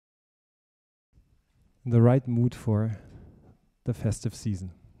in the right mood for the festive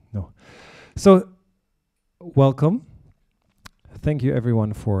season. No. So, welcome. Thank you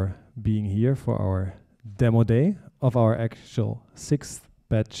everyone for being here for our demo day of our actual 6th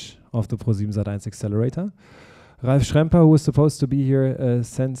batch of the ProSiebenSat.1 Accelerator. Ralf Schremper, who was supposed to be here,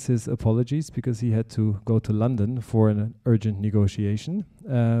 sends his apologies because he had to go to London for an urgent negotiation.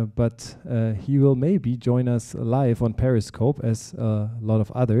 But he will maybe join us live on Periscope as a lot of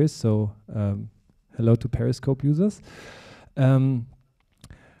others. So hello to Periscope users.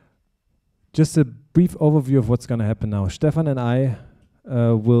 Just a brief overview of what's going to happen now. Stefan and I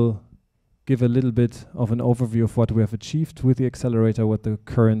will give a little bit of an overview of what we have achieved with the accelerator, what the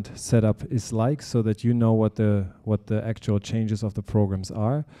current setup is like, so that you know what the actual changes of the programs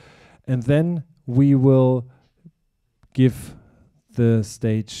are. And then we will give the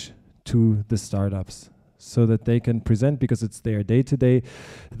stage to the startups so that they can present, because it's their day-to-day.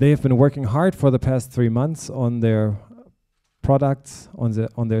 They have been working hard for the past 3 months on their products,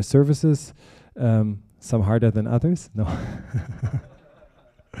 on their services, some harder than others. No.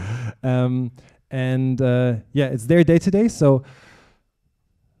 Yeah, it's their day-to-day, so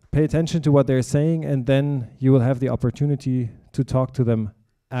pay attention to what they're saying, and then you will have the opportunity to talk to them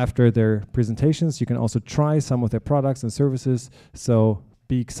after their presentations. You can also try some of their products and services, so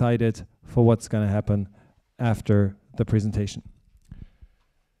be excited for what's going to happen after the presentation.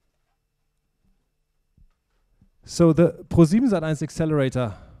 So the ProSiebenSat.1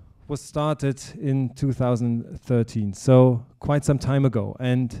 Accelerator was started in 2013, so quite some time ago,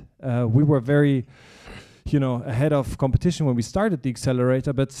 and we were very, ahead of competition when we started the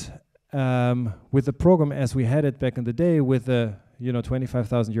accelerator. But with the program as we had it back in the day, with the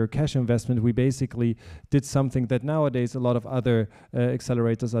 25,000 euro cash investment, we basically did something that nowadays a lot of other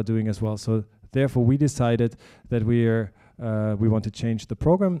accelerators are doing as well. So therefore, we decided that we want to change the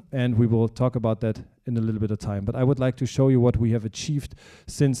program, and we will talk about that in a little bit of time. But I would like to show you what we have achieved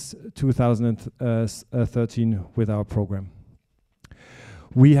since 2013 with our program.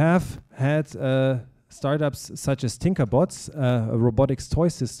 We have had startups such as Tinkerbots, a robotics toy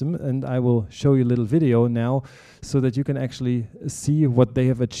system, and I will show you a little video now so that you can actually see what they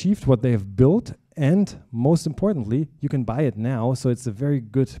have achieved, what they have built, and most importantly, you can buy it now. So it's a very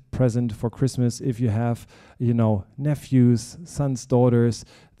good present for Christmas if you have, nephews, sons, daughters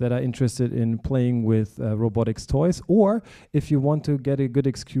that are interested in playing with robotics toys, or if you want to get a good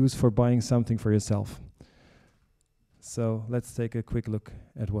excuse for buying something for yourself. So let's take a quick look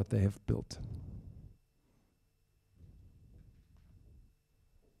at what they have built.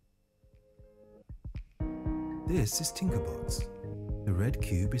 This is Tinkerbots. The red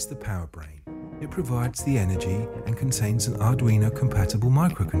cube is the power brain. It provides the energy and contains an Arduino-compatible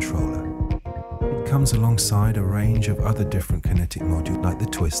microcontroller. It comes alongside a range of other different kinetic modules like the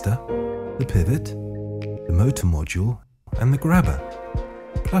twister, the pivot, the motor module, and the grabber.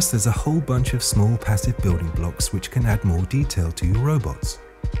 Plus there's a whole bunch of small passive building blocks which can add more detail to your robots.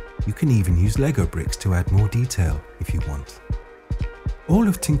 You can even use Lego bricks to add more detail if you want. All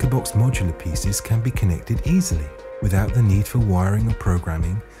of Tinkerbox modular pieces can be connected easily, without the need for wiring or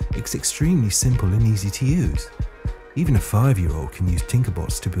programming. It's extremely simple and easy to use. Even a 5-year-old can use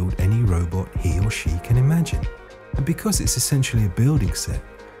Tinkerbots to build any robot he or she can imagine. And because it's essentially a building set,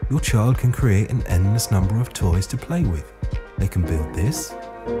 your child can create an endless number of toys to play with. They can build this,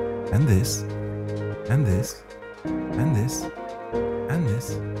 and this, and this, and this, and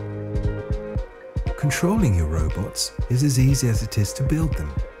this. Controlling your robots is as easy as it is to build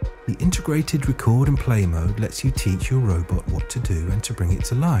them. The integrated record and play mode lets you teach your robot what to do and to bring it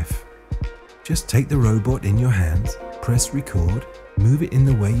to life. Just take the robot in your hands, press record, move it in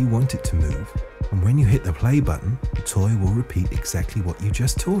the way you want it to move, and when you hit the play button, the toy will repeat exactly what you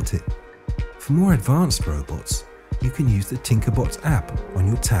just taught it. For more advanced robots, you can use the Tinkerbots app on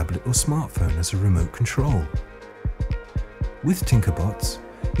your tablet or smartphone as a remote control. With Tinkerbots,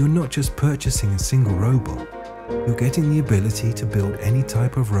 you're not just purchasing a single robot, you're getting the ability to build any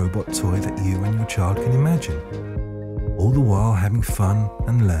type of robot toy that you and your child can imagine, all the while having fun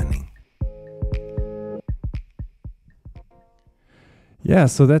and learning. Yeah,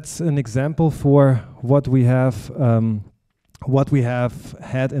 so that's an example for what we have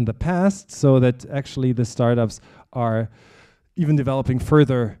had in the past, so that actually the startups are even developing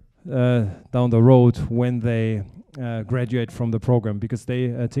further down the road when they graduate from the program, because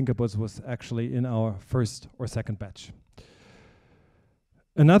Tinkerbots was actually in our first or second batch.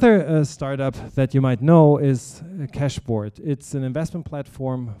 Another startup that you might know is Cashboard. It's an investment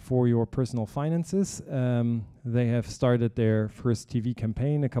platform for your personal finances. They have started their first TV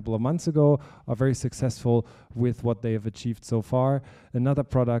campaign a couple of months ago, are very successful with what they have achieved so far. Another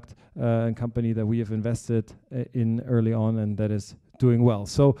product and company that we have invested in early on and that is doing well.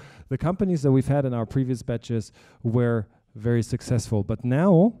 So the companies that we've had in our previous batches were very successful. But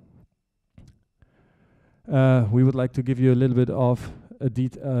now we would like to give you a little bit of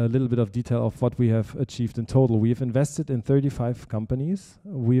detail of what we have achieved in total. We have invested in 35 companies.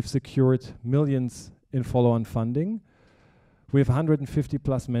 We have secured millions in follow-on funding. We have 150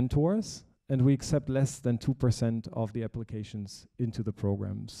 plus mentors, and we accept less than 2% of the applications into the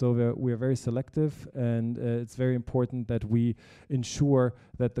program. So we are very selective, and it's very important that we ensure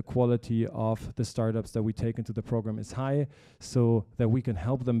that the quality of the startups that we take into the program is high, so that we can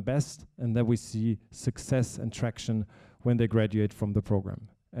help them best and that we see success and traction when they graduate from the program.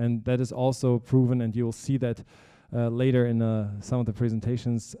 And that is also proven, and you'll see that later in some of the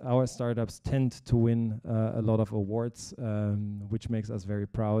presentations. Our startups tend to win a lot of awards, which makes us very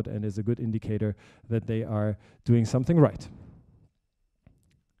proud and is a good indicator that they are doing something right.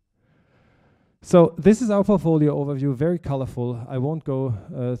 So this is our portfolio overview, very colorful. I won't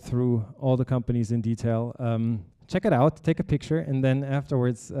go through all the companies in detail. Check it out, take a picture, and then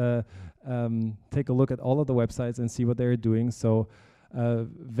afterwards take a look at all of the websites and see what they're doing. So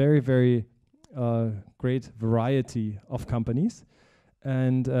very, very great variety of companies.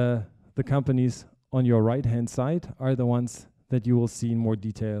 And the companies on your right-hand side are the ones that you will see in more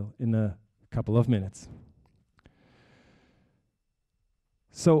detail in a couple of minutes.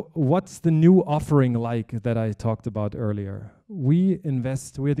 So what's the new offering like that I talked about earlier? We're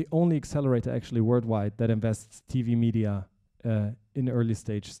the only accelerator actually worldwide that invests TV media in early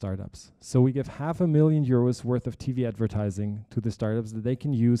stage startups. So we give €500,000 worth of TV advertising to the startups that they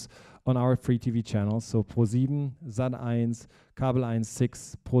can use on our free TV channels. So ProSieben, Sat.1, Kabel 1,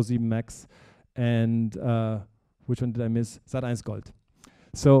 6, ProSieben Max, and which one did I miss? Sat.1 Gold.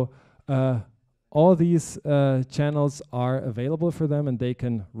 So all these channels are available for them, and they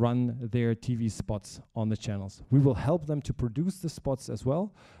can run their TV spots on the channels. We will help them to produce the spots as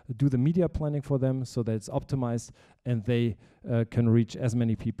well, do the media planning for them so that it's optimized and they can reach as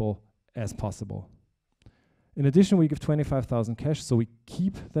many people as possible. In addition, we give 25,000 cash, so we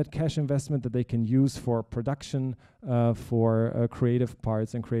keep that cash investment that they can use for production, for creative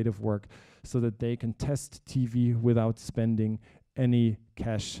parts and creative work, so that they can test TV without spending any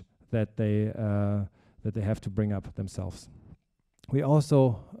cash that they have to bring up themselves. We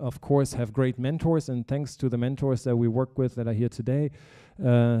also, of course, have great mentors, and thanks to the mentors that we work with that are here today,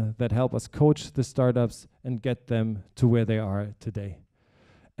 that help us coach the startups and get them to where they are today.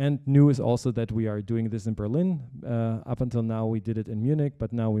 And new is also that we are doing this in Berlin. Up until now, we did it in Munich,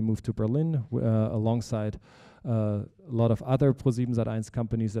 but now we moved to Berlin alongside a lot of other ProSiebenSat.1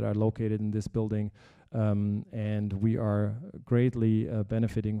 companies that are located in this building. And we are greatly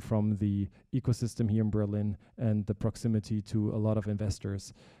benefiting from the ecosystem here in Berlin and the proximity to a lot of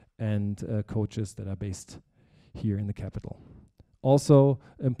investors and coaches that are based here in the capital. Also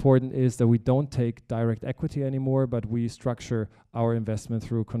important is that we don't take direct equity anymore, but we structure our investment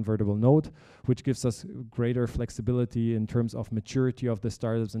through a convertible note, which gives us greater flexibility in terms of maturity of the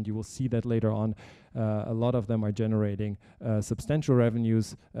startups, and you will see that later on. A lot of them are generating substantial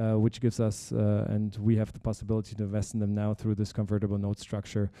revenues, which gives us, and we have the possibility to invest in them now through this convertible note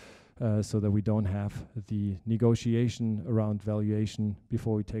structure, so that we don't have the negotiation around valuation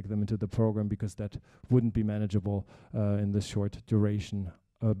before we take them into the program, because that wouldn't be manageable in the short duration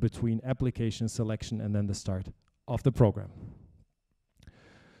between application selection and then the start of the program.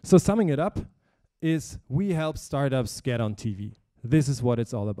 So summing it up is we help startups get on TV. This is what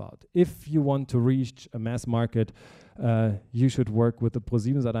it's all about. If you want to reach a mass market, you should work with the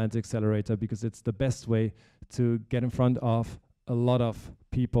ProSiebenSat.1 Accelerator, because it's the best way to get in front of a lot of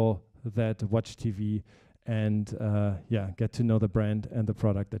people that watch TV and get to know the brand and the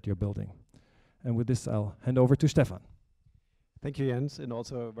product that you're building. And with this, I'll hand over to Stefan. Thank you, Jens, and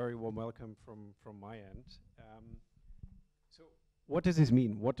also a very warm welcome from my end. So what does this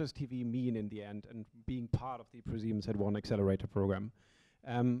mean? What does TV mean in the end, and being part of the ProSiebenSat.1 Accelerator program?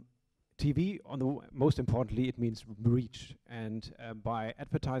 TV, most importantly, it means reach. And by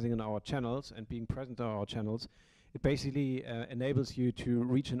advertising on our channels and being present on our channels, it basically enables you to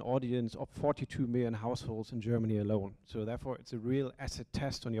reach an audience of 42 million households in Germany alone. So therefore, it's a real asset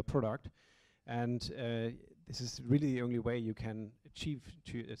test on your product. And this is really the only way you can achieve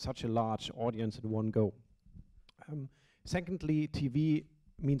such a large audience in one go. Secondly, TV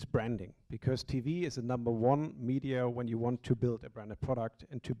means branding, because TV is the #1 media when you want to build a branded product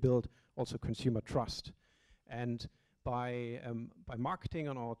and to build also consumer trust. And by marketing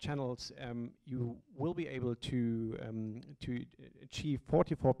on our channels, you will be able to achieve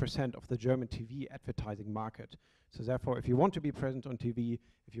 44% of the German TV advertising market. So therefore, if you want to be present on TV,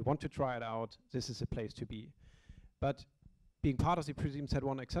 if you want to try it out, this is a place to be. But being part of the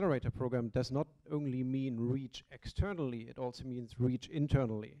ProSiebenSat.1 Accelerator program does not only mean reach externally, it also means reach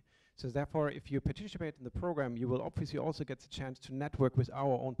internally. So therefore, if you participate in the program, you will obviously also get the chance to network with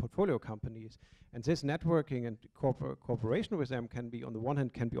our own portfolio companies. And this networking and cooperation with them can be, on the one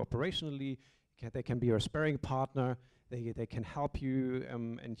hand, can be operationally, they can be your sparring partner, they can help you,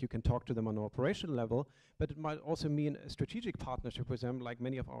 and you can talk to them on an operational level, but it might also mean a strategic partnership with them, like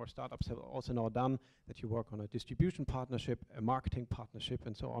many of our startups have also now done, that you work on a distribution partnership, a marketing partnership,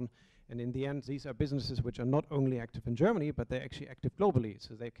 and so on. And in the end, these are businesses which are not only active in Germany, but they're actually active globally.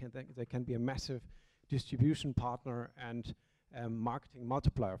 So they can be a massive distribution partner and marketing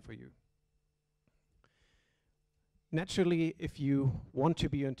multiplier for you. Naturally, if you want to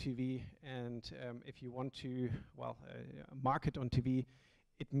be on TV and if you want to, well, market on TV,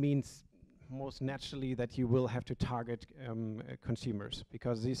 it means most naturally that you will have to target consumers,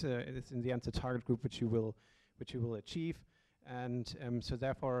 because this is in the end the target group which you will achieve. And so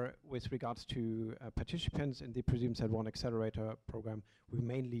therefore, with regards to participants in the ProSiebenSat.1 Accelerator program, we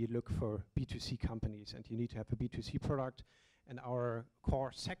mainly look for B2C companies, and you need to have a B2C product. And our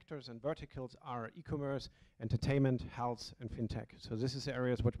core sectors and verticals are e-commerce, entertainment, health, and fintech. So this is the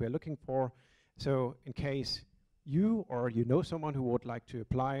areas what we are looking for. So in case you or you know someone who would like to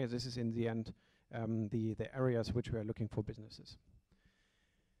apply, this is in the end the areas which we are looking for businesses.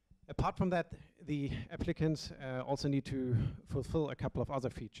 Apart from that, the applicants also need to fulfill a couple of other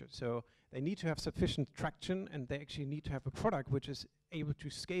features. So they need to have sufficient traction, and they actually need to have a product which is able to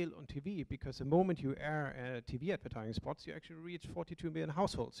scale on TV, because the moment you air TV advertising spots, you actually reach 42 million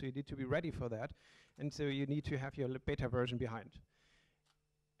households. So you need to be ready for that. And so you need to have your beta version behind.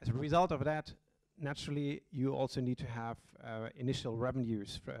 As a result of that, naturally, you also need to have initial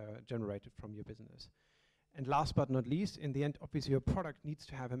revenues generated from your business. And last but not least, in the end, obviously your product needs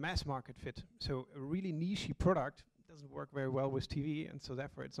to have a mass market fit. So a really niche product doesn't work very well with TV, and so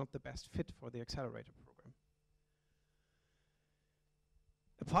therefore it's not the best fit for the accelerator program.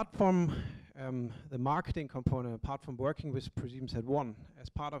 Apart from the marketing component, apart from working with ProSiebenSat.1, as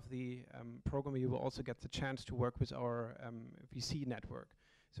part of the program you will also get the chance to work with our VC network.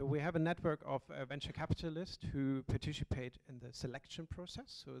 So we have a network of venture capitalists who participate in the selection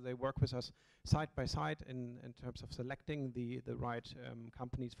process. So they work with us side by side in terms of selecting the right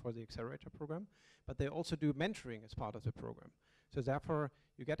companies for the accelerator program. But they also do mentoring as part of the program. So therefore,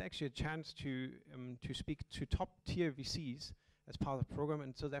 you get actually a chance to speak to top tier VCs as part of the program.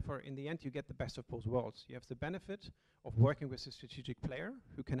 And so therefore, in the end, you get the best of both worlds. You have the benefit of working with a strategic player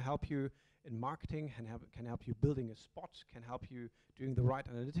who can help you in marketing, can help you building a spot, can help you doing the right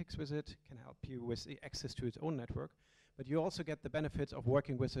analytics with it, can help you with the access to its own network. But you also get the benefits of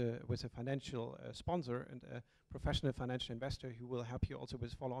working with a financial sponsor and a professional financial investor who will help you also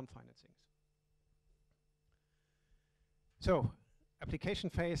with follow-on financings. So application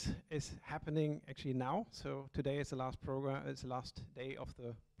phase is happening actually now. So today is the last program. It's the last day of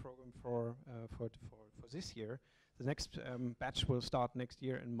the program for this year. The next batch will start next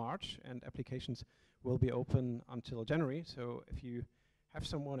year in March, and applications will be open until January. So if you have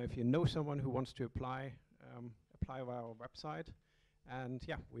someone, if you know someone who wants to apply, apply via our website. And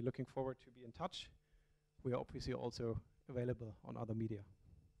yeah, we're looking forward to be in touch. We are obviously also available on other media.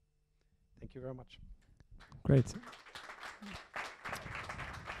 Thank you very much. Great.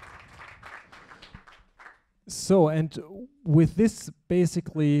 So, and with this,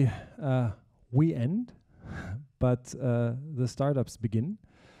 basically, we end, but the startups begin.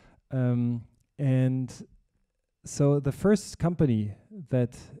 And so the first company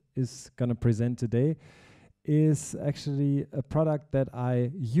that is going to present today is actually a product that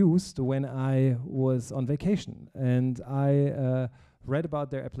I used when I was on vacation. And I read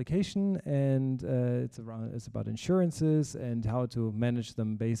about their application, and it's about insurances and how to manage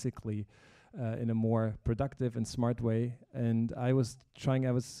them basically in a more productive and smart way. And I was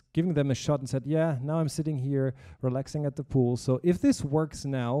giving them a shot and said, yeah, now I'm sitting here relaxing at the pool. So if this works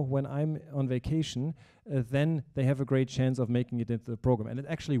now when I'm on vacation, then they have a great chance of making it into the program. And it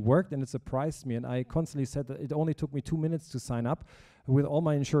actually worked, and it surprised me. And I constantly said that it only took me 2 minutes to sign up with all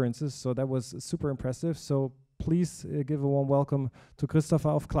my insurances. So that was super impressive. So please give a warm welcome to Christopher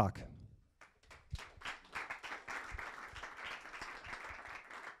of Clark.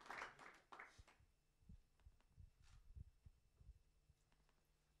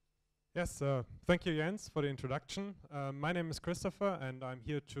 Yes, thank you, Jens, for the introduction. My name is Christopher, and I'm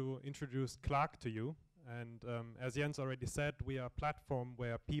here to introduce Clark to you. And as Jens already said, we are a platform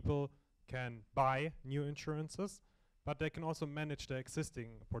where people can buy new insurances, but they can also manage their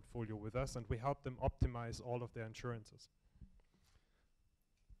existing portfolio with us, and we help them optimize all of their insurances.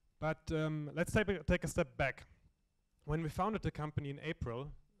 But let's take a step back. When we founded the company in April,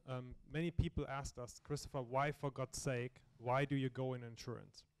 many people asked us, Christopher, why, for God's sake, why do you go in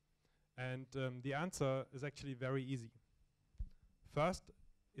insurance? And the answer is actually very easy. First,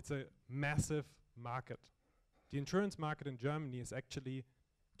 it's a massive market. The insurance market in Germany is actually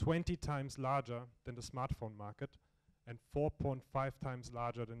 20 times larger than the smartphone market and 4.5 times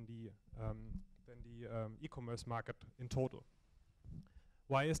larger than the e-commerce market in total.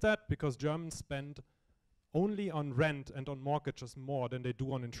 Why is that? Because Germans spend only on rent and on mortgages more than they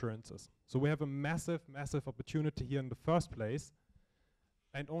do on insurances. So we have a massive, massive opportunity here in the first place,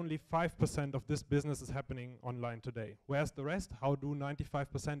 and only 5% of this business is happening online today. Whereas the rest, how do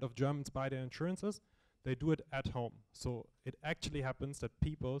 95% of Germans buy their insurances? They do it at home. So it actually happens that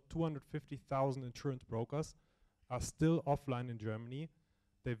people, 250,000 insurance brokers, are still offline in Germany.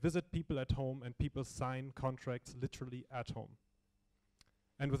 They visit people at home, and people sign contracts literally at home.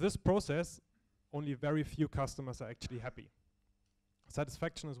 And with this process, only very few customers are actually happy.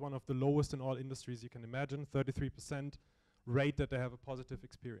 Satisfaction is one of the lowest in all industries you can imagine, 33% rate that they have a positive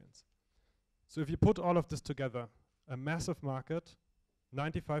experience. So if you put all of this together, a massive market,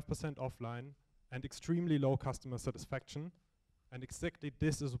 95% offline, and extremely low customer satisfaction, and exactly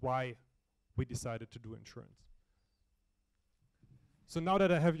this is why we decided to do insurance. So now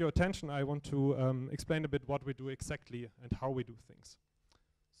that I have your attention, I want to explain a bit what we do exactly and how we do things.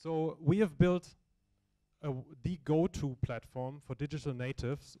 So we have built the go-to platform for digital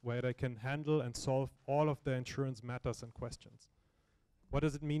natives where they can handle and solve all of their insurance matters and questions. What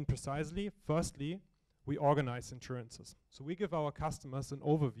does it mean precisely? Firstly, we organize insurances. So we give our customers an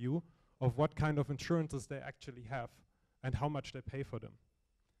overview of what kind of insurances they actually have and how much they pay for them.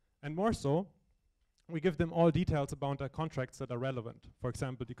 And more so, we give them all details about their contracts that are relevant. For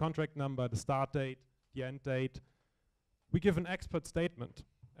example, the contract number, the start date, the end date. We give an expert statement,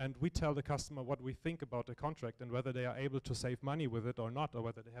 and we tell the customer what we think about the contract and whether they are able to save money with it or not, or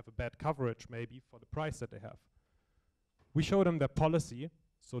whether they have a bad coverage maybe for the price that they have. We show them their policy,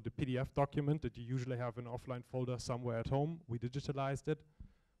 so the PDF document that you usually have in an offline folder somewhere at home, we digitalized it.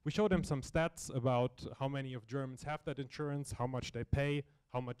 We show them some stats about how many of Germans have that insurance, how much they pay,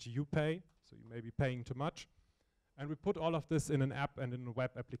 how much you pay, so you may be paying too much. And we put all of this in an app and in a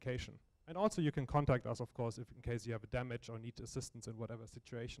web application. And also you can contact us, of course, if in case you have a damage or need assistance in whatever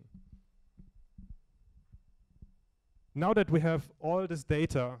situation. Now that we have all this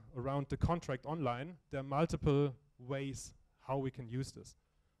data around the contract online, there are multiple ways how we can use this.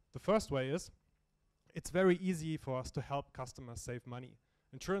 The first way is, it's very easy for us to help customers save money.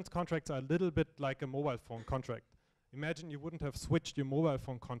 Insurance contracts are a little bit like a mobile phone contract. Imagine you wouldn't have switched your mobile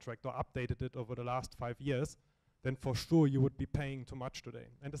phone contract or updated it over the last 5 years, then for sure you would be paying too much today.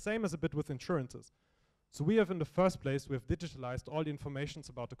 And the same is a bit with insurances. So we have in the first place, we have digitalized all the informations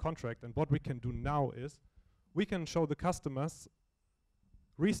about the contract, and what we can do now is, we can show the customers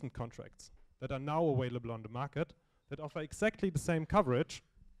recent contracts that are now available on the market that offer exactly the same coverage,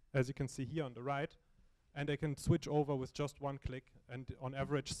 as you can see here on the right, and they can switch over with just one click and on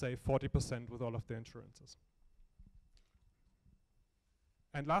average save 40% with all of their insurances.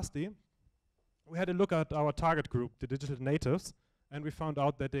 And lastly, we had a look at our target group, the digital natives, and we found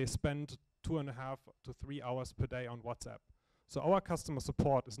out that they spend 2.5 to 3 hours per day on WhatsApp. So our customer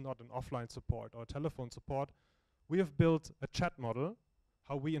support is not an offline support or telephone support. We have built a chat model,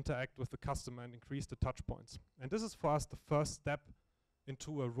 how we interact with the customer and increase the touch points. And this is for us the first step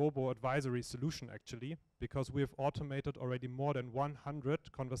into a robo-advisory solution actually, because we have automated already more than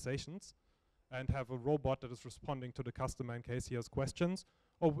 100 conversations and have a robot that is responding to the customer in case he has questions,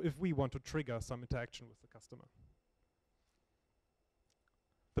 or if we want to trigger some interaction with the customer.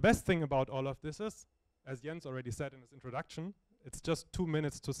 The best thing about all of this is, as Jens already said in his introduction, it's just 2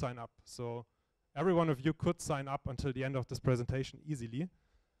 minutes to sign up. So every one of you could sign up until the end of this presentation easily.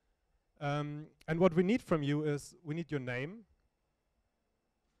 And what we need from you is, we need your name.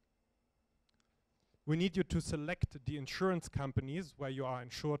 We need you to select the insurance companies where you are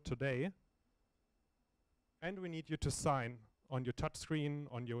insured today. And we need you to sign on your touchscreen,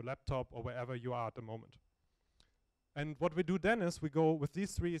 on your laptop, or wherever you are at the moment. And what we do then is we go with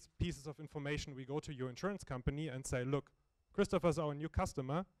these 3 pieces of information, we go to your insurance company and say, look, Christopher's our new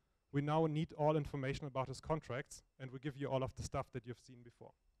customer. We now need all information about his contracts, and we give you all of the stuff that you've seen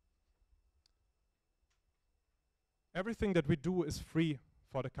before. Everything that we do is free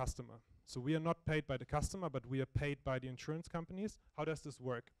for the customer. So we are not paid by the customer, but we are paid by the insurance companies. How does this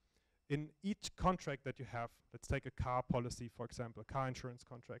work? In each contract that you have, let's take a car policy, for example, a car insurance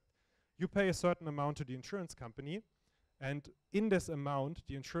contract, you pay a certain amount to the insurance company, and in this amount,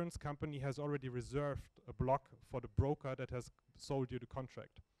 the insurance company has already reserved a block for the broker that has sold you the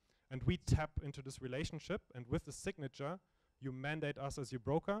contract. And we tap into this relationship, and with the signature, you mandate us as your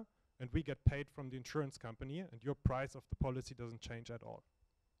broker, and we get paid from the insurance company, and your price of the policy doesn't change at all.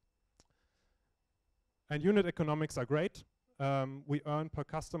 And unit economics are great. We earn per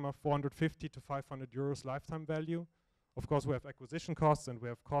customer 450 to 500 euros lifetime value. Of course, we have acquisition costs and we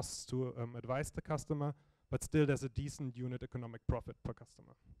have costs to advise the customer, but still there's a decent unit economic profit per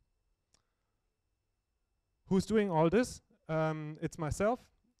customer. Who's doing all this? It's myself.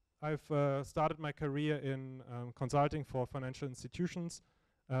 I've started my career in consulting for financial institutions,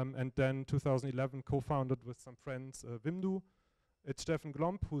 and then 2011 co-founded with some friends Wimdu. It's Steffen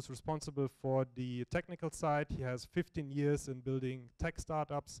Glomp who's responsible for the technical side. He has 15 years in building tech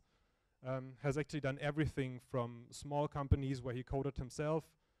startups, has actually done everything from small companies where he coded himself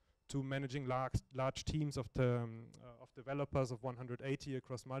to managing large teams of developers of 180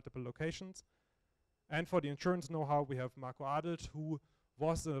 across multiple locations. And for the insurance know-how, we have Marco Adelt, who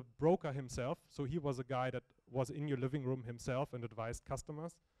was a broker himself. So he was a guy that was in your living room himself and advised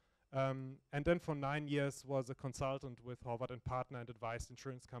customers. And then for 9 years was a consultant with Horvath and Partner and advised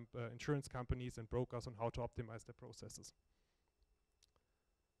insurance companies and brokers on how to optimize their processes.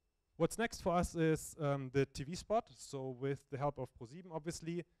 What's next for us is the TV spot. So with the help of ProSieben,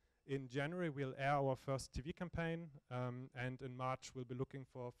 obviously, in January we'll air our first TV campaign, and in March we'll be looking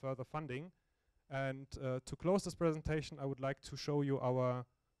for further funding. And to close this presentation, I would like to show you our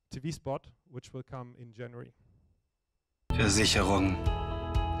TV spot, which will come in January. Versicherung.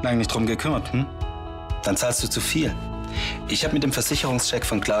 Lange nicht drum gekümmert, hm? Dann zahlst du zu viel. Ich habe mit dem Versicherungscheck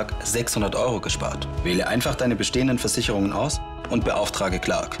von Clark 600 € gespart. Wähle einfach deine bestehenden Versicherungen aus und beauftrage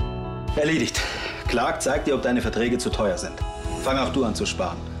Clark. Erledigt. Clark zeigt dir, ob deine Verträge zu teuer sind. Fang auch du an zu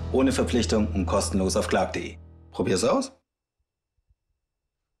sparen. Ohne Verpflichtung und kostenlos auf clark.de. Probier's aus.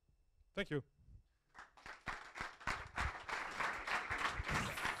 Thank you.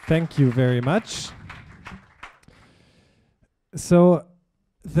 Thank you very much. So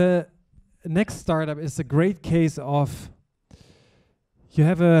the next startup is a great case of you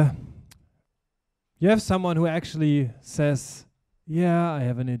have someone who actually says, yeah, I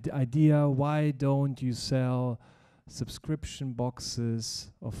have an idea, why don't you sell subscription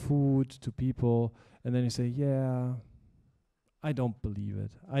boxes of food to people? And then you say, yeah, I don't believe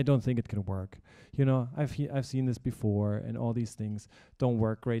it. I don't think it can work. You know, I've seen this before and all these things don't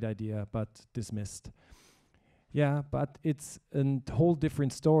work, great idea, but dismissed. Yeah, but it's a whole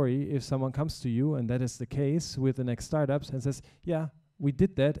different story if someone comes to you, and that is the case with the next startups, and says, yeah, we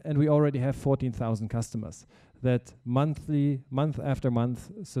did that, and we already have 14,000 customers that month after month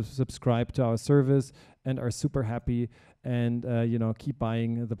subscribe to our service and are super happy and you know, keep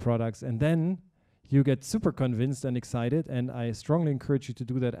buying the products. And then you get super convinced and excited, and I strongly encourage you to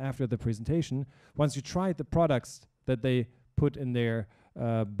do that after the presentation, once you try the products that they put in their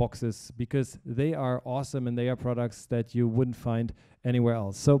boxes, because they are awesome and they are products that you wouldn't find anywhere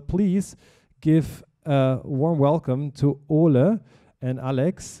else. So please give a warm welcome to Ole and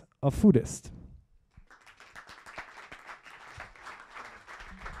Alex of Foodist.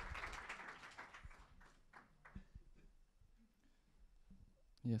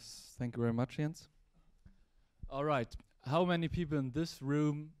 Yes, thank you very much, Jens. All right, how many people in this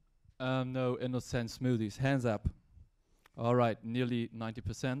room know Innocent Smoothies? Hands up. All right, nearly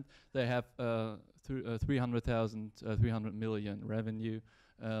 90%. They have 300 million revenue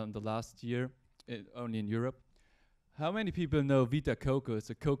the last year, only in Europe. How many people know Vita Coco? It's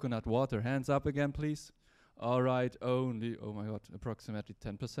a coconut water. Hands up again, please. All right, only, oh my God, approximately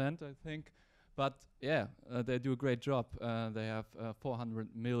 10%, I think. But yeah, they do a great job. They have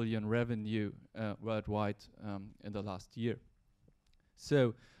 400 million revenue worldwide in the last year.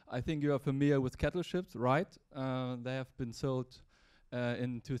 So I think you are familiar with kettle chips, right? They have been sold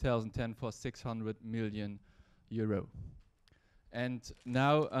in 2010 for 600 million euro. And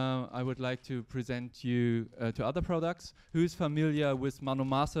now I would like to present you to other products. Who's familiar with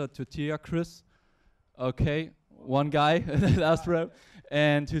Manomasa tortilla crisp? Okay, one guy, last row.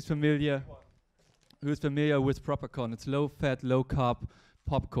 And who's familiar with Propercorn? It's low-fat, low-carb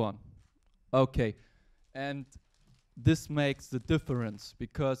popcorn. Okay, and this makes the difference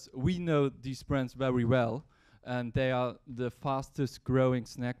because we know these brands very well, and they are the fastest growing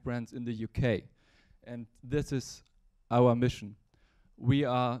snack brands in the UK. And this is our mission. we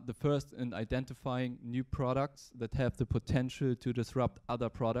are the first in identifying new products that have the potential to disrupt other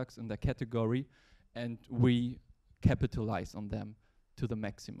products in their category, and we capitalize on them to the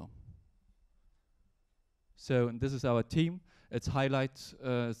maximum. So, and this is our team. It's hard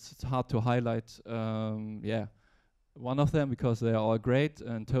to highlight, one of them because they are all great.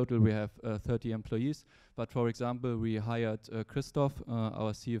 In total, we have 30 employees. But for example, we hired Christoph,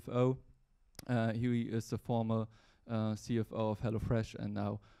 our CFO. He is the former CFO of HelloFresh and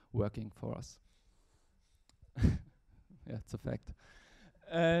now working for us. Yeah, it's a fact.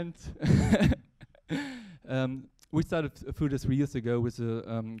 And we started food 3 years ago with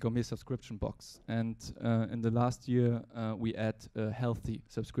a gourmet subscription box. And in the last year, we add a healthy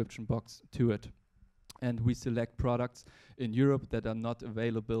subscription box to it. And we select products in Europe that are not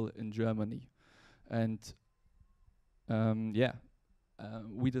available in Germany. And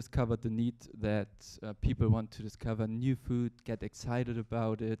we discovered the need that people want to discover new food, get excited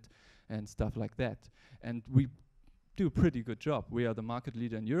about it, and stuff like that. And we do a pretty good job. We are the market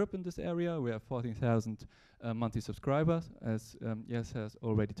leader in Europe in this area. We have 14,000 monthly subscribers, as Jens has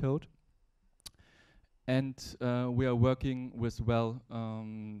already told. And we are working with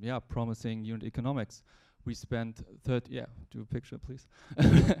promising unit economics. We spent do a picture, please.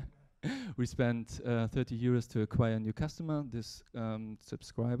 We spent 30 euros to acquire a new customer. This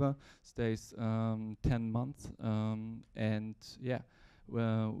subscriber stays 10 months, and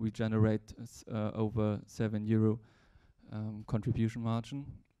we generate over €7 contribution margin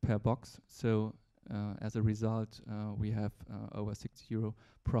per box. So as a result, we have over €6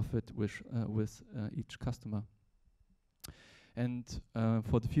 profit with each customer. And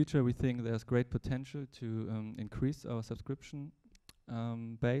for the future, we think there's great potential to increase our subscription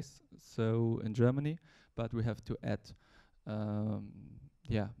base, so in Germany, but we have to add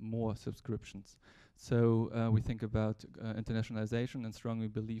more subscriptions. So we think about internationalization and strongly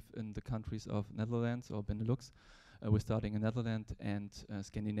believe in the countries of Netherlands or Benelux. We're starting in Netherlands and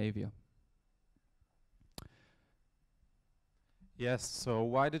Scandinavia. Yes, so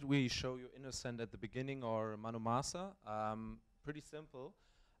why did we show you Innocent at the beginning or Manumasa? Pretty simple.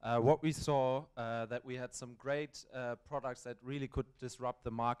 What we saw, that we had some great products that really could disrupt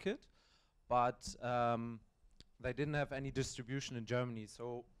the market, but they didn't have any distribution in Germany.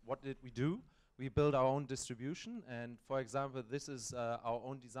 So what did we do? We built our own distribution, and for example, this is our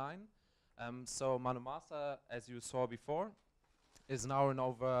own design. So Manumasa, as you saw before, is now in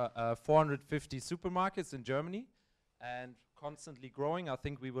over 450 supermarkets in Germany and constantly growing. I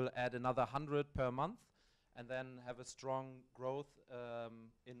think we will add another 100 per month and then have a strong growth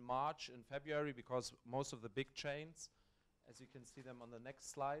in March and February, because most of the big chains, as you can see them on the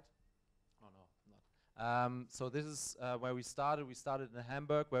next slide. Oh no, not. So this is where we started. We started in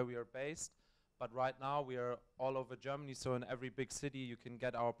Hamburg, where we are based, but right now we are all over Germany, so in every big city you can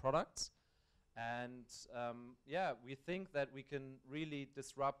get our products. And we think that we can really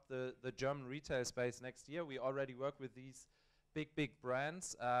disrupt the German retail space next year. We already work with these big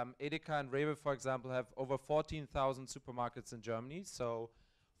brands. Edeka and Rewe, for example, have over 14,000 supermarkets in Germany. So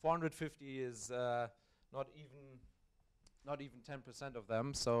 450 is not even 10% of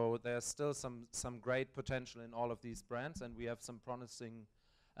them. So there's still some great potential in all of these brands, and we have some promising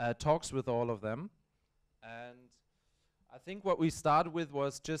talks with all of them. And I think what we started with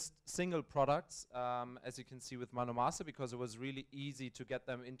was just single products, as you can see with Manumasa, because it was really easy to get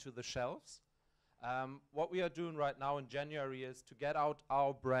them into the shelves. What we are doing right now in January is to get out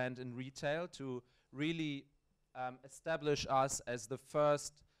our brand in retail, to really establish us as the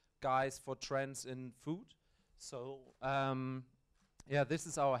first guys for trends in food. So this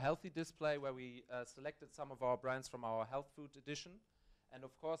is our healthy display, where we selected some of our brands from our health food edition. And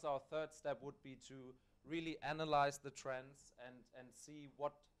of course our third step would be to really analyze the trends and see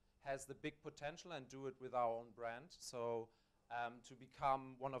what has the big potential and do it with our own brand. So to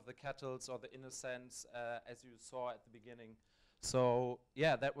become one of the Kettles or the Innocents, as you saw at the beginning. So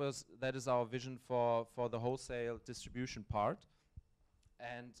that is our vision for the wholesale distribution part.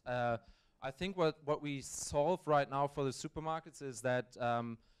 And I think what we solve right now for the supermarkets is that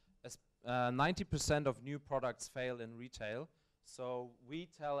 90% of new products fail in retail. So we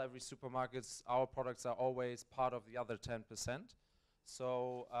tell every supermarket our products are always part of the other 10%.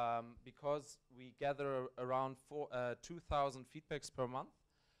 So because we gather around 2,000 feedbacks per month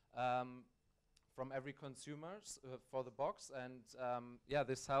from every consumer for the box, and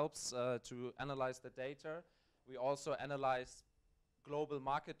this helps to analyze the data. We also analyze global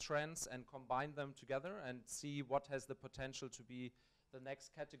market trends and combine them together and see what has the potential to be the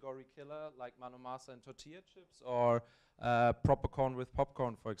next category killer, like Manumasa and tortilla chips, or proper corn with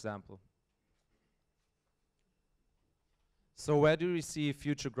popcorn, for example. So where do we see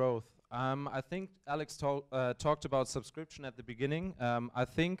future growth? I think Alex talked about subscription at the beginning. I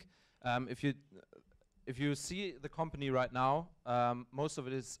think if you see the company right now, most of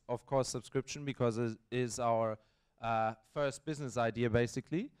it is of course subscription because it is our first business idea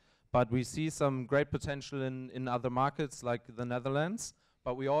basically. But we see some great potential in other markets like the Netherlands.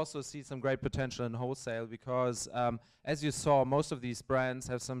 But we also see some great potential in wholesale because, as you saw, most of these brands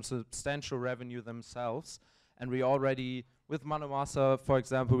have some substantial revenue themselves. And we already, with Manomasa, for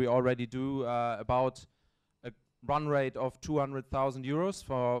example, we already do about a run rate of 200,000 euros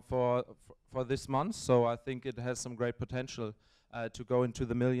for this month. So I think it has some great potential to go into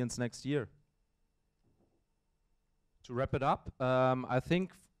the millions next year. To wrap it up, I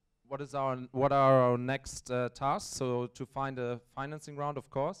think what are our next tasks? So to find a financing round, of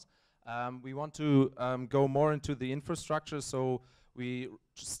course. We want to go more into the infrastructure. So we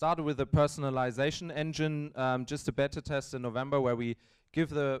started with a personalization engine, just a beta test in November, where we give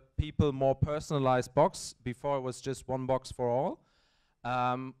the people more personalized box. Before it was just one box for all.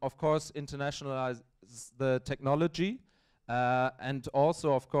 Of course, internationalize the technology, and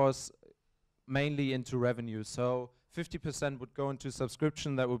also, of course, mainly into revenue. So 50% would go into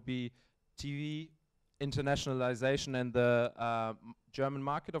subscription. That would be TV, internationalization, and the German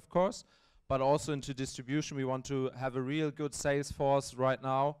market, of course. But also into distribution. We want to have a real good sales force right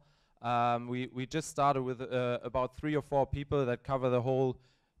now. We just started with about 3 or 4 people that cover the whole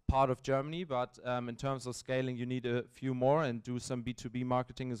part of Germany. But in terms of scaling, you need a few more and do some B2B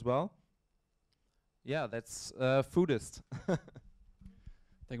marketing as well. Yeah, that's Foodist. Thank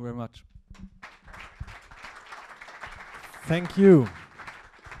you very much. Thank you.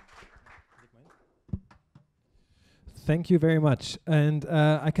 Thank you very much. And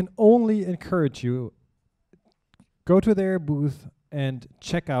I can only encourage you, go to their booth and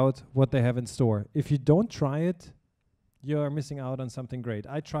check out what they have in store. If you don't try it, you're missing out on something great.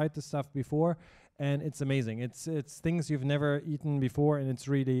 I tried the stuff before and it's amazing. It's things you've never eaten before and it's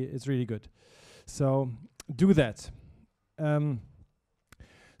really good. So do that.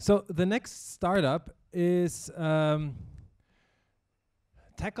 So the next startup is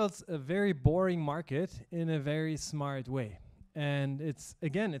tackles a very boring market in a very smart way. And it's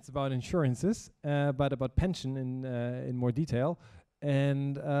about insurances, but about pension in more detail.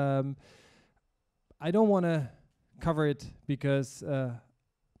 And I don't want to cover it because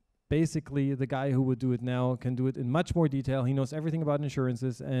basically the guy who would do it now can do it in much more detail. He knows everything about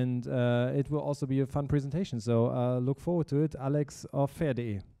insurances, and it will also be a fun presentation. So look forward to it. Alex of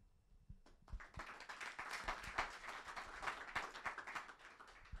fair.de.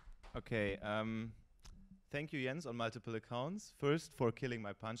 Okay, thank you, Jens, on multiple accounts. First, for killing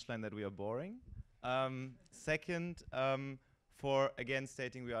my punchline that we are boring. Second, for again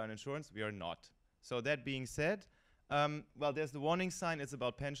stating we are an insurance, we are not. So that being said, well, there's the warning sign, it's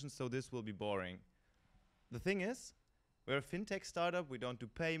about pensions, so this will be boring. The thing is, we're a fintech startup, we don't do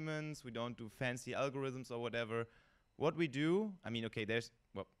payments, we don't do fancy algorithms or whatever. What we do, I mean, okay, there's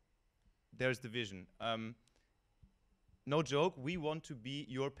the vision. No joke, we want to be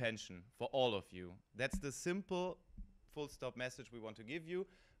your pension for all of you. That's the simple full stop message we want to give you.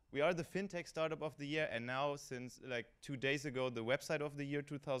 We are the fintech startup of the year, and now since like 2 days ago, the website of the year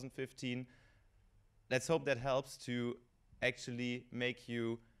 2015. Let's hope that helps to actually make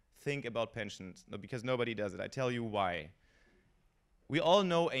you think about pensions, because nobody does it. I tell you why. We all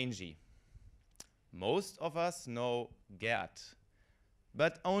know Angie. Most of us know Gert.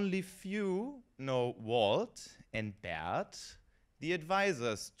 But only few know Walt and Bert, the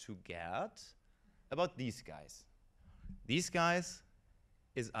advisors to Gert, about these guys. These guys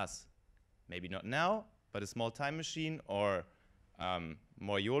is us. Maybe not now, but a small time machine or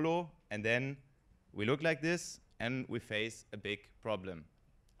more YOLO, and then we look like this and we face a big problem.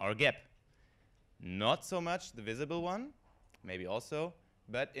 Our gap. Not so much the visible one, maybe also,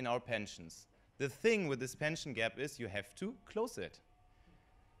 but in our pensions. The thing with this pension gap is you have to close it.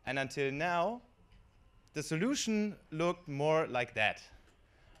 And until now, the solution looked more like that.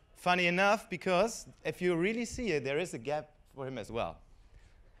 Funny enough, because if you really see it, there is a gap for him as well.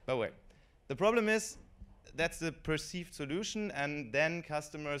 But wait, the problem is that's the perceived solution, and then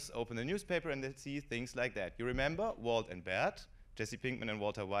customers open the newspaper and they see things like that. You remember Walt and Bert, Jesse Pinkman and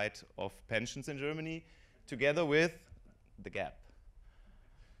Walter White of pensions in Germany, together with the gap.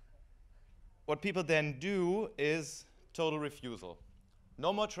 What people then do is total refusal.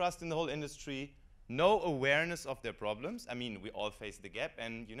 No more trust in the whole industry, no awareness of their problems. I mean, we all face the gap,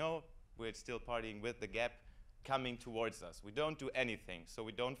 and you know, we're still partying with the gap coming towards us. We don't do anything, so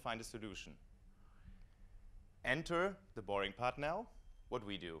we don't find a solution. Enter the boring part now, what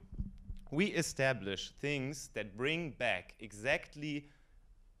we do. we establish things that bring back exactly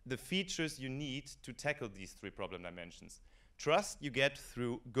the features you need to tackle these 3 problem dimensions. Trust you get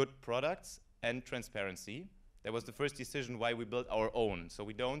through good products and transparency. That was the first decision why we built our own. So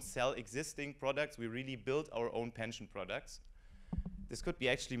we don't sell existing products, we really build our own pension products. This could be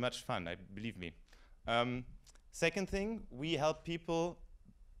actually much fun, believe me. Second thing, we help people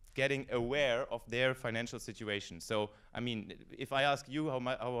getting aware of their financial situation. So, I mean, if I ask you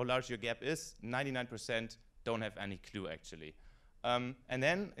how large your gap is, 99% don't have any clue actually. And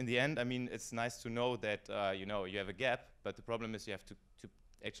then in the end, I mean, it's nice to know that you know, you have a gap, but the problem is you have to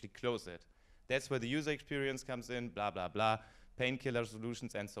actually close it. That's where the user experience comes in, blah, blah, blah, painkiller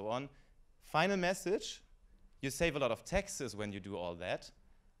solutions and so on. Final message, you save a lot of taxes when you do all that.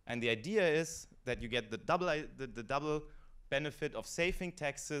 And the idea is that you get the double benefit of saving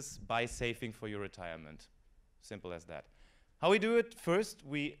taxes by saving for your retirement. Simple as that. How we do it? First,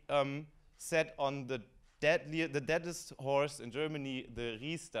 we set on the deadest horse in Germany, the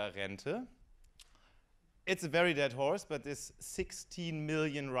Riester-Rente. It's a very dead horse, but there's 16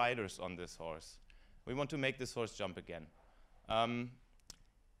 million riders on this horse. We want to make this horse jump again.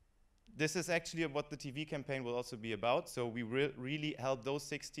 This is actually what the TV campaign will also be about. So we really help those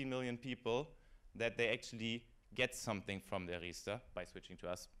 16 million people that they actually get something from their Riester by switching to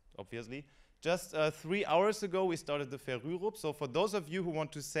us, obviously. Just 3 hours ago, we started the Verrürup. So for those of you who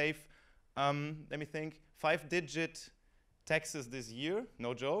want to save, let me think, 5-digit taxes this year,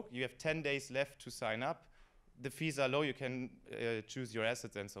 no joke, you have 10 days left to sign up. The fees are low, you can choose your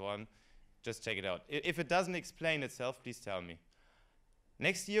assets and so on. Just check it out. If it doesn't explain itself, please tell me.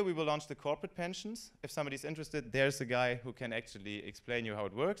 Next year, we will launch the corporate pensions. If somebody's interested, there's a guy who can actually explain you how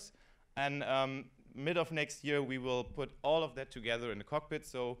it works. And mid of next year, we will put all of that together in the cockpit.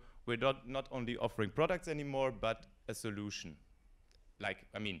 So we're not only offering products anymore, but a solution. Like,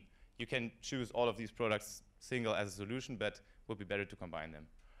 I mean, you can choose all of these products single as a solution, but it would be better to combine them.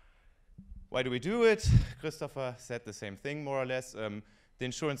 Why do we do it? Christopher said the same thing, more or less. The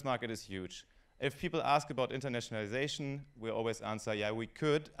insurance market is huge. If people ask about internationalization, we always answer, yeah, we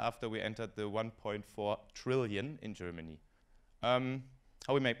could after we entered the 1.4 trillion in Germany. How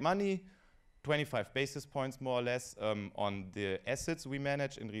we make money? 25 basis points, more or less, on the assets we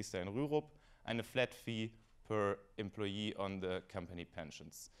manage in Riester and Rürup, and a flat fee per employee on the company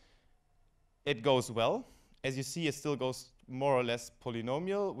pensions. It goes well. As you see, it still goes more or less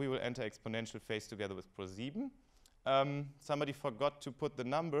polynomial. We will enter exponential phase together with ProSieben. Somebody forgot to put the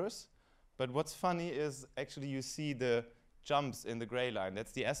numbers, but what's funny is actually you see the jumps in the gray line.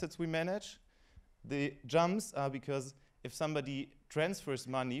 That's the assets we manage. The jumps are because if somebody transfers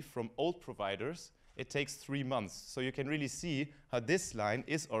money from old providers, it takes 3 months. So you can really see how this line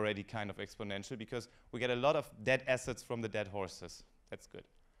is already kind of exponential because we get a lot of dead assets from the dead horses. That's good.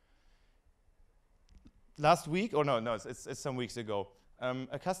 Last week, or no, it's some weeks ago,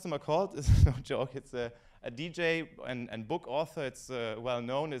 a customer called, it's no joke, it's a DJ and book author, it's well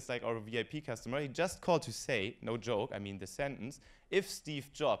known, it's like our VIP customer. He just called to say, no joke, I mean the sentence, if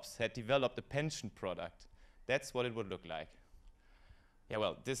Steve Jobs had developed a pension product, that's what it would look like. Yeah,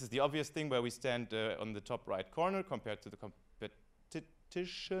 well, this is the obvious thing where we stand on the top right corner compared to the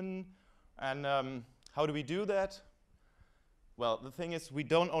competition. And how do we do that? Well, the thing is we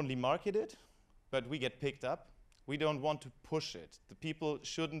don't only market it, but we get picked up. We don't want to push it. The people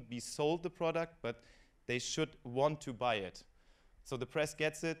shouldn't be sold the product, but they should want to buy it. So the press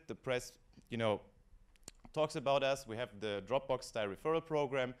gets it, the press, you know, talks about us. We have the Dropbox style referral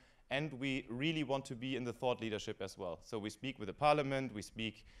program, and we really want to be in the thought leadership as well. So we speak with the parliament, we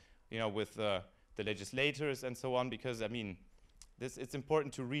speak, you know, with the legislators and so on, because I mean, it's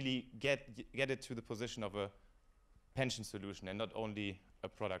important to really get it to the position of a pension solution and not only a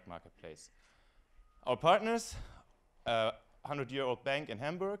product marketplace. Our partners, 100-year-old bank in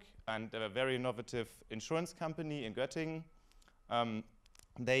Hamburg and a very innovative insurance company in Göttingen.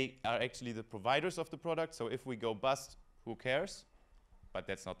 They are actually the providers of the product, so if we go bust, who cares? But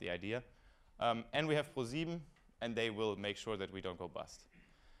that's not the idea. And we have ProSieben, and they will make sure that we don't go bust.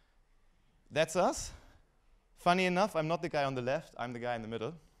 That's us. Funny enough, I'm not the guy on the left, I'm the guy in the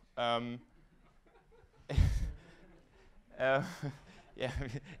middle. Yeah,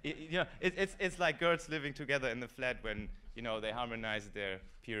 you know, it's like girls living together in the flat when, you know, they harmonize their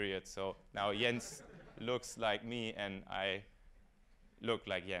period. So now Jens looks like me and I look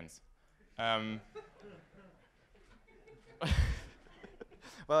like Jens.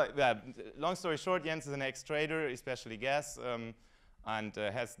 Well, yeah, long story short, Jens is an ex-trader, especially gas, and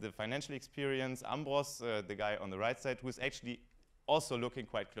has the financial experience. Ambros, the guy on the right side, who is actually also looking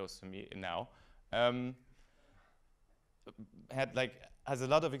quite close to me now, had like has a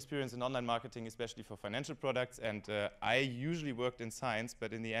lot of experience in online marketing, especially for financial products, and I usually worked in science,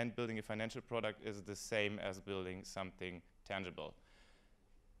 but in the end, building a financial product is the same as building something tangible.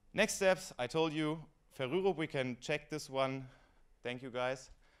 Next steps, I told you, Ferruro, we can check this one, thank you guys,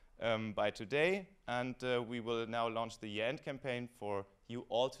 by today, and we will now launch the year-end campaign for you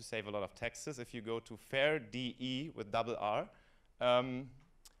all to save a lot of taxes. If you go to FairDE with double R,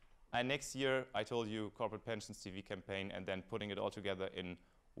 and next year, I told you, corporate pensions TV campaign, and then putting it all together in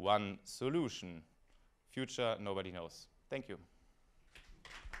one solution. Future, nobody knows. Thank you.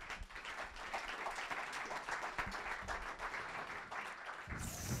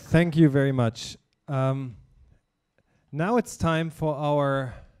 Thank you very much. Now it's time for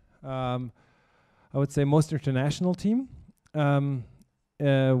our, I would say, most international team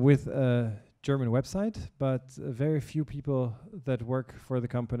with a German website, but very few people that work for the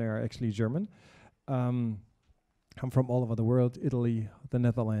company are actually German. Come from all over the world: Italy, the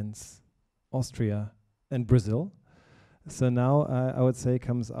Netherlands, Austria, and Brazil. So now I would say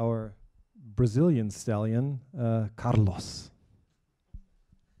comes our Brazilian stallion, Carlos.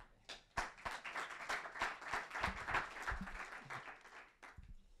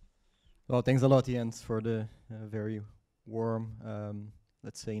 Well, thanks a lot, Jens, for the very warm,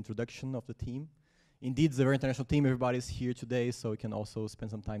 let's say, introduction of the team. Indeed, it's a very international team. Everybody's here today, so you can also spend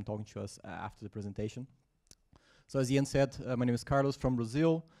some time talking to us after the presentation. So as Jens said, my name is Carlos from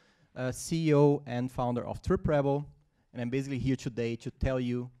Brazil, CEO and founder of TripRebel, and I'm basically here today to tell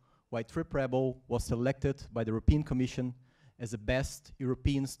you why TripRebel was selected by the European Commission as the best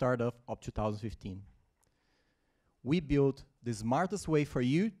European startup of 2015. We built the smartest way for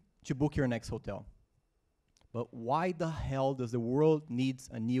you to book your next hotel. But why the hell does the world needs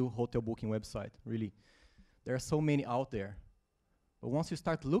a new hotel booking website? Really, there are so many out there. But once you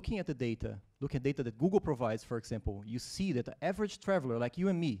start looking at the data, look at data that Google provides, for example, you see that the average traveler like you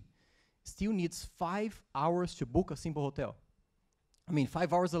and me still needs 5 hours to book a simple hotel. I mean,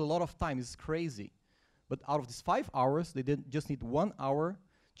 5 hours is a lot of time, it's crazy. But out of these 5 hours, they just need 1 hour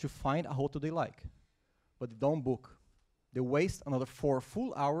to find a hotel they like. But they don't book. They waste another 4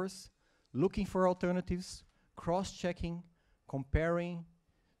 full hours looking for alternatives, cross-checking, comparing,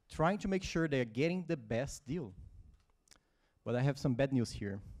 trying to make sure they're getting the best deal. But I have some bad news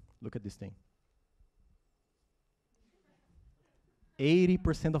here. Look at this thing.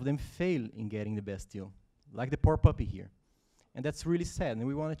 80% of them fail in getting the best deal, like the poor puppy here. And that's really sad, and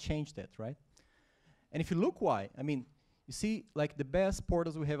we want to change that, right? And if you look why, I mean, you see, like the best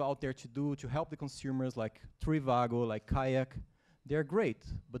portals we have out there to help the consumers, like Trivago, like Kayak, they're great,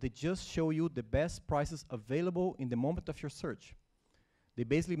 but they just show you the best prices available in the moment of your search. They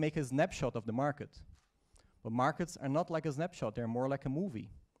basically make a snapshot of the market. But markets are not like a snapshot, they're more like a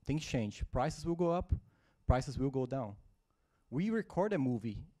movie. Things change, prices will go up, prices will go down. We record a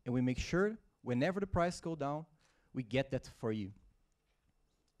movie and we make sure whenever the price goes down, we get that for you.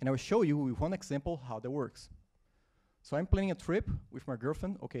 And I will show you with one example how that works. So I'm planning a trip with my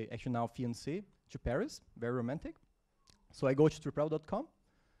girlfriend, okay, actually now fiancé, to Paris, very romantic. So I go to triprebel.com,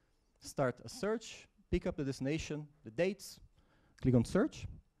 start a search, pick up the destination, the dates, click on search.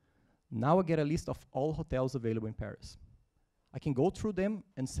 Now I get a list of all hotels available in Paris. I can go through them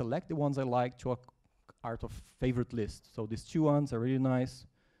and select the ones I like to art of favorite list. So these 2 ones are really nice.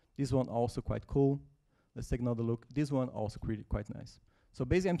 This one also quite cool. Let's take another look. This one also quite nice. So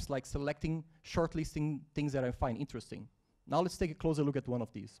basically I'm like selecting, shortlisting things that I find interesting. Now let's take a closer look at one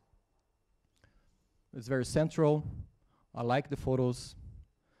of these. It's very central. I like the photos.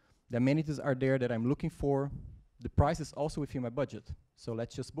 The amenities are there that I'm looking for. The price is also within my budget. So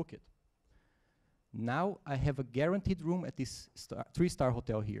let's just book it. Now I have a guaranteed room at this 3-star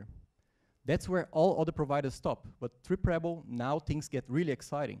hotel here. That's where all other providers stop. But TripRebel, now things get really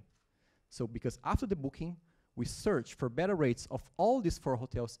exciting. So because after the booking, we search for better rates of all these 4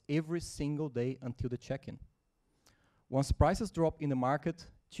 hotels every single day until the check-in. Once prices drop in the market,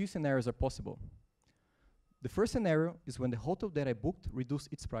 2 scenarios are possible. The first scenario is when the hotel that I booked reduced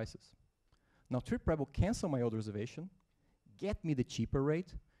its prices. Now TripRebel cancel my old reservation, get me the cheaper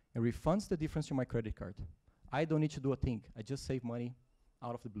rate, and refunds the difference to my credit card. I don't need to do a thing. I just save money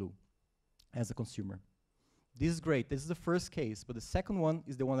out of the blue as a consumer. This is great. This is the first case, but the second one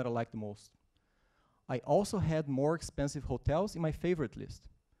is the one that I like the most. I also had more expensive hotels in my favorite list.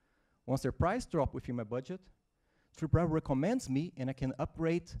 Once their price dropped within my budget, TripRebel recommends me and I can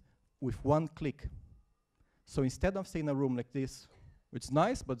upgrade with 1 click. So instead of staying in a room like this, which is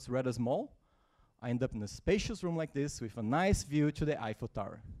nice, but it's rather small, I end up in a spacious room like this with a nice view to the Eiffel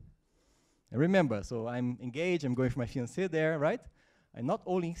Tower. And remember, so I'm engaged, I'm going for my fiancé there, right? I'm not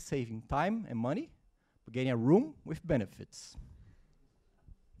only saving time and money, but getting a room with benefits.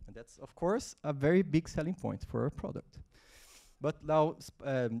 And that's, of course, a very big selling point for our product. But now,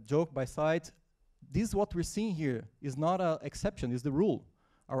 joke by side, this what we're seeing here is not an exception, it's the rule.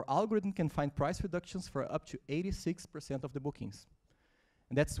 Our algorithm can find price reductions for up to 86% of the bookings.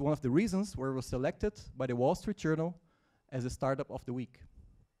 And that's one of the reasons where we were selected by the Wall Street Journal as the startup of the week.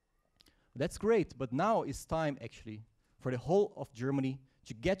 That's great, but now it's time actually for the whole of Germany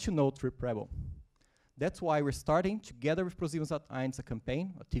to get to know TripRebel. That's why we're starting together with ProSiebenSat.1 a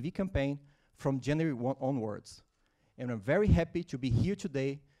campaign, a TV campaign, from January 1 onwards. And I'm very happy to be here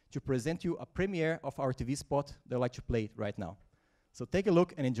today to present you a premiere of our TV spot that I'd like to play right now. So take a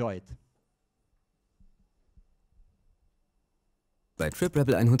look and enjoy it. Bei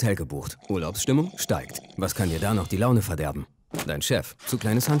TripRebel ein Hotel gebucht. Urlaubsstimmung steigt. Was kann dir da noch die Laune verderben? Dein Chef, zu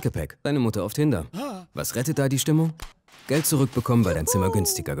kleines Handgepäck, deine Mutter auf Tinder. Was rettet da die Stimmung? Geld zurückbekommen, weil dein Zimmer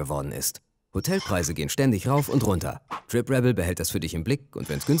günstiger geworden ist. Hotelpreise gehen ständig rauf und runter. TripRebel behält das für dich im Blick und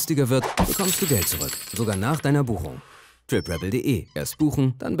wenn es günstiger wird, bekommst du Geld zurück. Sogar nach deiner Buchung. TripRebel.de. Erst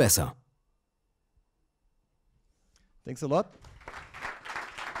buchen, dann besser. Thanks a lot.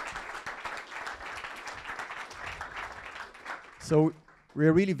 So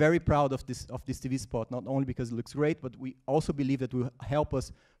we're really very proud of this TV spot, not only because it looks great, but we also believe that will help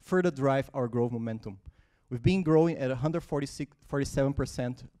us further drive our growth momentum. We've been growing at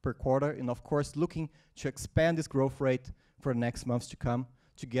 147% per quarter, and of course looking to expand this growth rate for the next months to come,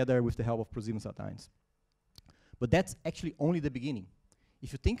 together with the help of ProSiebenSat.1. But that's actually only the beginning.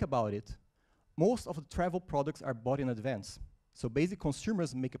 If you think about it, most of the travel products are bought in advance. So basically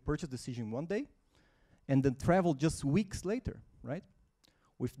consumers make a purchase decision one day, and then travel just weeks later, right?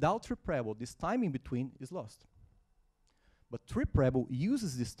 Without TripRebel, this time in between is lost. But TripRebel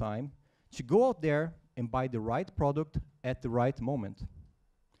uses this time to go out there and buy the right product at the right moment.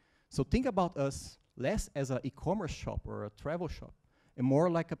 So think about us less as an e-commerce shop or a travel shop, and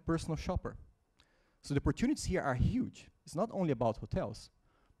more like a personal shopper. So the opportunities here are huge. It's not only about hotels,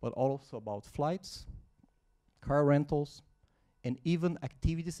 but also about flights, car rentals, and even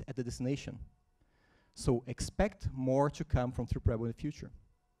activities at the destination. So expect more to come from TripRebel in the future.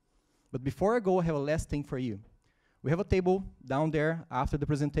 But before I go, I have a last thing for you. We have a table down there after the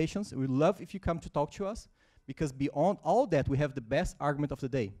presentations. We'd love if you come to talk to us, because beyond all that, we have the best argument of the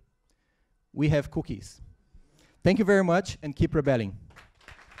day. We have cookies. Thank you very much, and keep rebelling.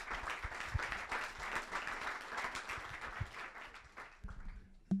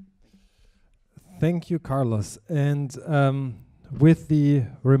 Thank you, Carlos. And with the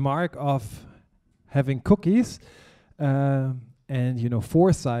remark of having cookies and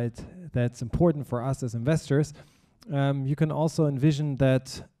foresight that's important for us as investors, you can also envision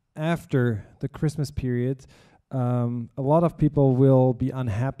that after the Christmas period, a lot of people will be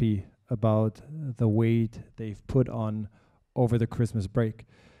unhappy about the weight they've put on over the Christmas break.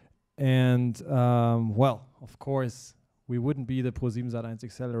 And well, of course, we wouldn't be the ProSiebenSat.1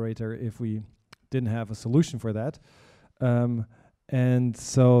 Accelerator if we didn't have a solution for that. And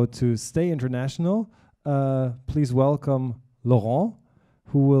so to stay international, please welcome Laurent,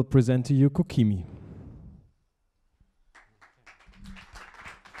 who will present to you Kokimi.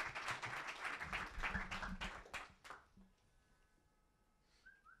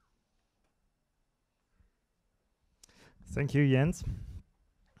 Thank you, Jens.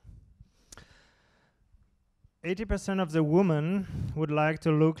 80% of the women would like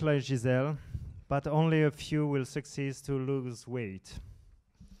to look like Giselle, but only a few will succeed to lose weight.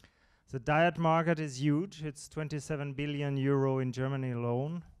 The diet market is huge. It's 27 billion euro in Germany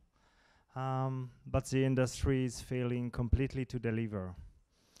alone, but the industry is failing completely to deliver.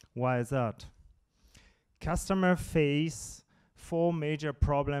 Why is that? Customers face 4 major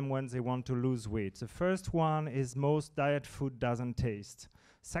problems when they want to lose weight. The first one is most diet food doesn't taste.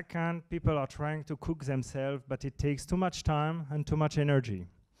 Second, people are trying to cook themselves, but it takes too much time and too much energy.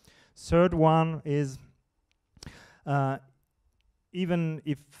 Third one is even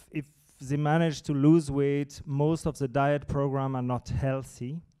if they manage to lose weight, most of the diet program are not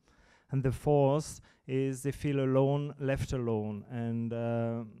healthy. And the fourth is they feel alone, left alone, and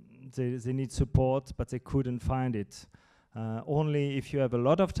they need support, but they couldn't find it. Only if you have a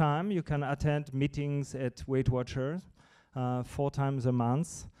lot of time, you can attend meetings at Weight Watchers 4 times a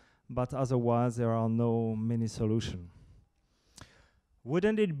month, but otherwise there are no many solutions.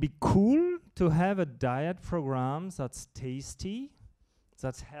 Wouldn't it be cool to have a diet program that's tasty,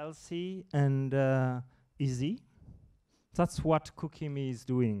 that's healthy and easy? That's what Kokimi is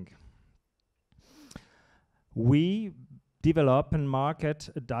doing. We develop and market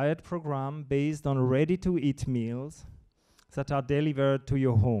a diet program based on ready-to-eat meals that are delivered to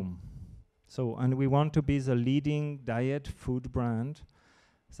your home. So, and we want to be the leading diet food brand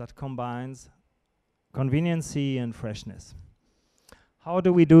that combines conveniency and freshness. How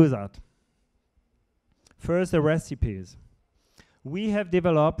do we do that? First, the recipes. We have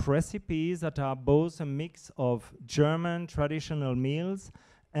developed recipes that are both a mix of German traditional meals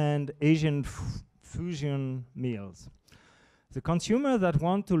and Asian fusion meals. The consumers that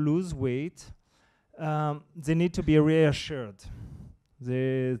want to lose weight, they need to be reassured.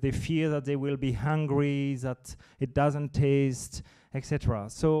 They fear that they will be hungry, that it doesn't taste, etc.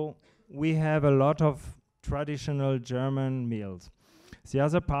 So we have a lot of traditional German meals. The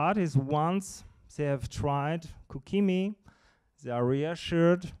other part is once they have tried Kukimi, they are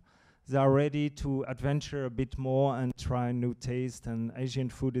reassured, they are ready to adventure a bit more and try new taste, and Asian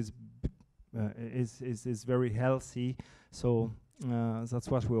food is very healthy, so that's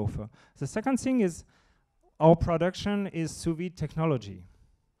what we offer. The second thing is our production is sous vide technology.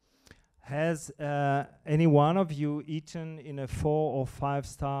 Has any one of you eaten in a 4- or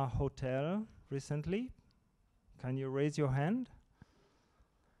 5-star hotel recently? Can you raise your hand?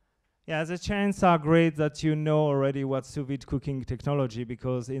 Yeah, the chances are great that you know already what sous vide cooking technology,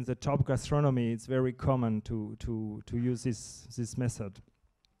 because in the top gastronomy it's very common to use this method.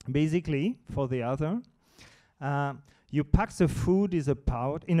 Basically, for the other, you pack the food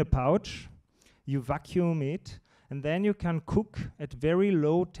in a pouch, you vacuum it, and then you can cook at very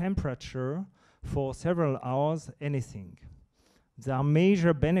low temperature for several hours anything. There are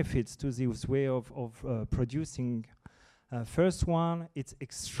major benefits to this way of producing. First one, it's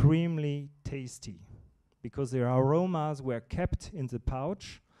extremely tasty because the aromas were kept in the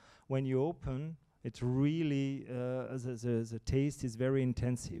pouch. When you open, it really, the taste is very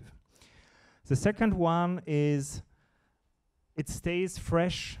intensive. The second one is it stays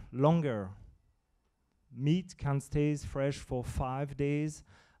fresh longer. Meat can stay fresh for 5 days,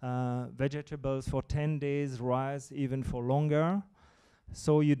 vegetables for 10 days, rice even for longer.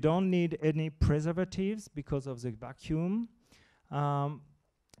 So you don't need any preservatives because of the vacuum.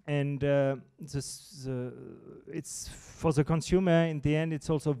 It's for the consumer, in the end, it's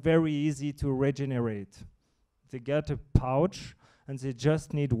also very easy to regenerate. They get a pouch and they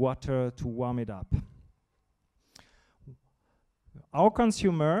just need water to warm it up. Our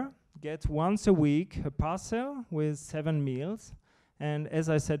consumer gets once a week a parcel with 7 meals. And as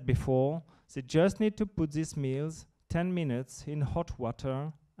I said before, they just need to put these meals 10 minutes in hot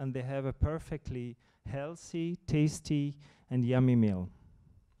water and they have a perfectly healthy, tasty, and yummy meal.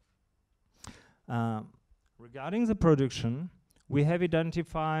 Regarding the production, we have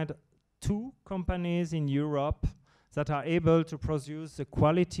identified 2 companies in Europe that are able to produce the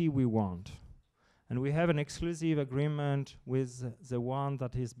quality we want. And we have an exclusive agreement with the one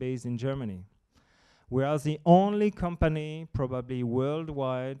that is based in Germany. We are the only company, probably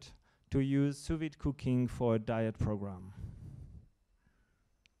worldwide, to use sous vide cooking for a diet program.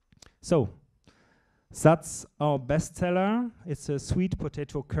 So, that's our bestseller. It's a sweet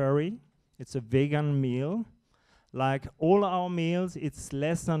potato curry. It's a vegan meal. Like all our meals, it's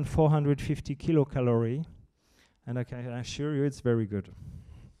less than 450 kilocalories. And I can assure you it's very good.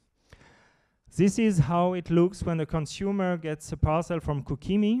 This is how it looks when a consumer gets a parcel from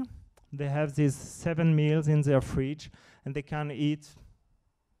Kukimi. They have these 7 meals in their fridge, and they can eat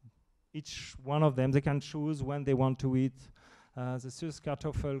each one of them. They can choose when they want to eat the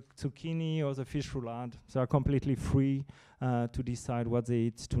Süßkartoffel, zucchini, or the fish roulade. They are completely free to decide what they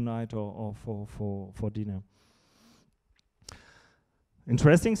eat tonight or for dinner.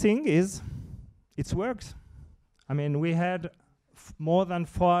 Interesting thing is, it works. I mean, we had more than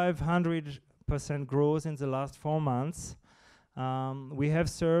 500% growth in the last 4 months. We have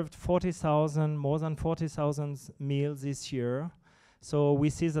served more than 40,000 meals this year. So we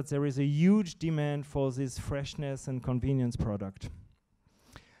see that there is a huge demand for this freshness and convenience product.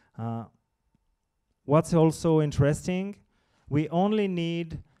 What's also interesting, we only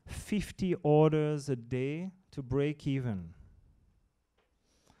need 50 orders a day to break even.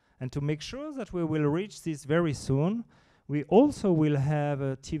 And to make sure that we will reach this very soon, we also will have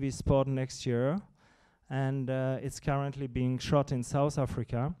a TV spot next year, and it's currently being shot in South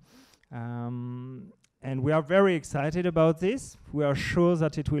Africa. And we are very excited about this. We are sure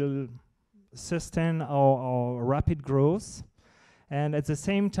that it will sustain our rapid growth. And at the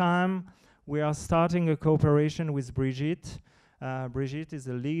same time, we are starting a cooperation with Brigitte. Brigitte is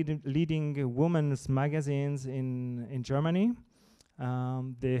a leading women's magazines in Germany.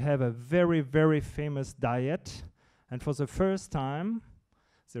 They have a very, very famous diet. And for the first time,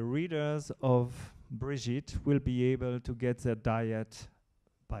 the readers of Brigitte will be able to get their diet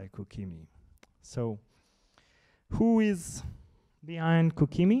by Kukimi. So, who is behind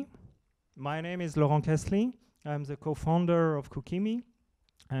Kukimi? My name is Laurent Kessly. I'm the co-founder of Kukimi.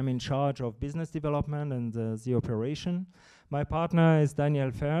 I'm in charge of business development and the operation. My partner is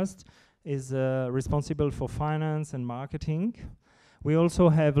Daniel First, is responsible for finance and marketing. We also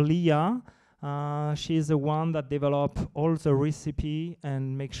have Leah. She's the one that develop all the recipe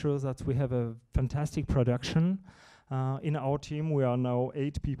and make sure that we have a fantastic production. In our team, we are now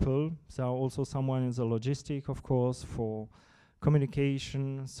 8 people. There are also someone in the logistic, of course, for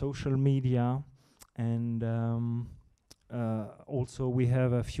communication, social media, and also we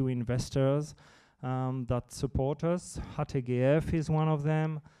have a few investors that support us. HTGF is one of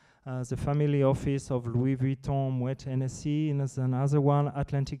them. The family office of Louis Vuitton, Moet Hennessy is another one.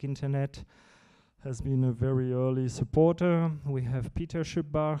 Atlantic Internet has been a very early supporter. We have Peter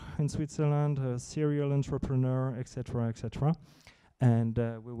Schüppbach in Switzerland, a serial entrepreneur, etc., etc. And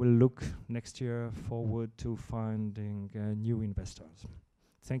we will look next year forward to finding new investors.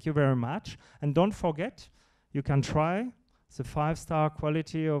 Thank you very much. And don't forget, you can try the 5-star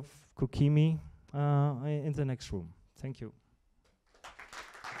quality of Kokimi in the next room. Thank you.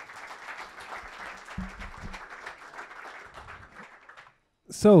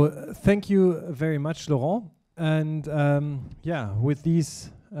 So, thank you very much, Laurent. And yeah, with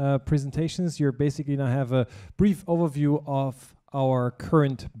these presentations, you're basically now have a brief overview of our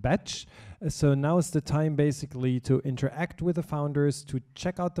current batch. So now is the time basically to interact with the founders, to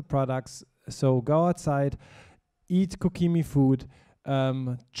check out the products. So go outside, eat Kokimi food,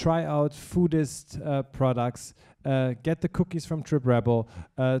 try out Foodist products, get the cookies from TripRebel,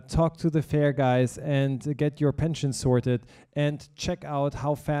 talk to the fair guys and get your pension sorted, and check out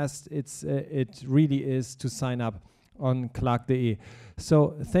how fast it really is to sign up on clark.de.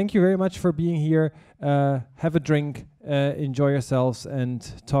 So thank you very much for being here. Have a drink, enjoy yourselves, and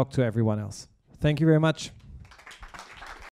talk to everyone else. Thank you very much.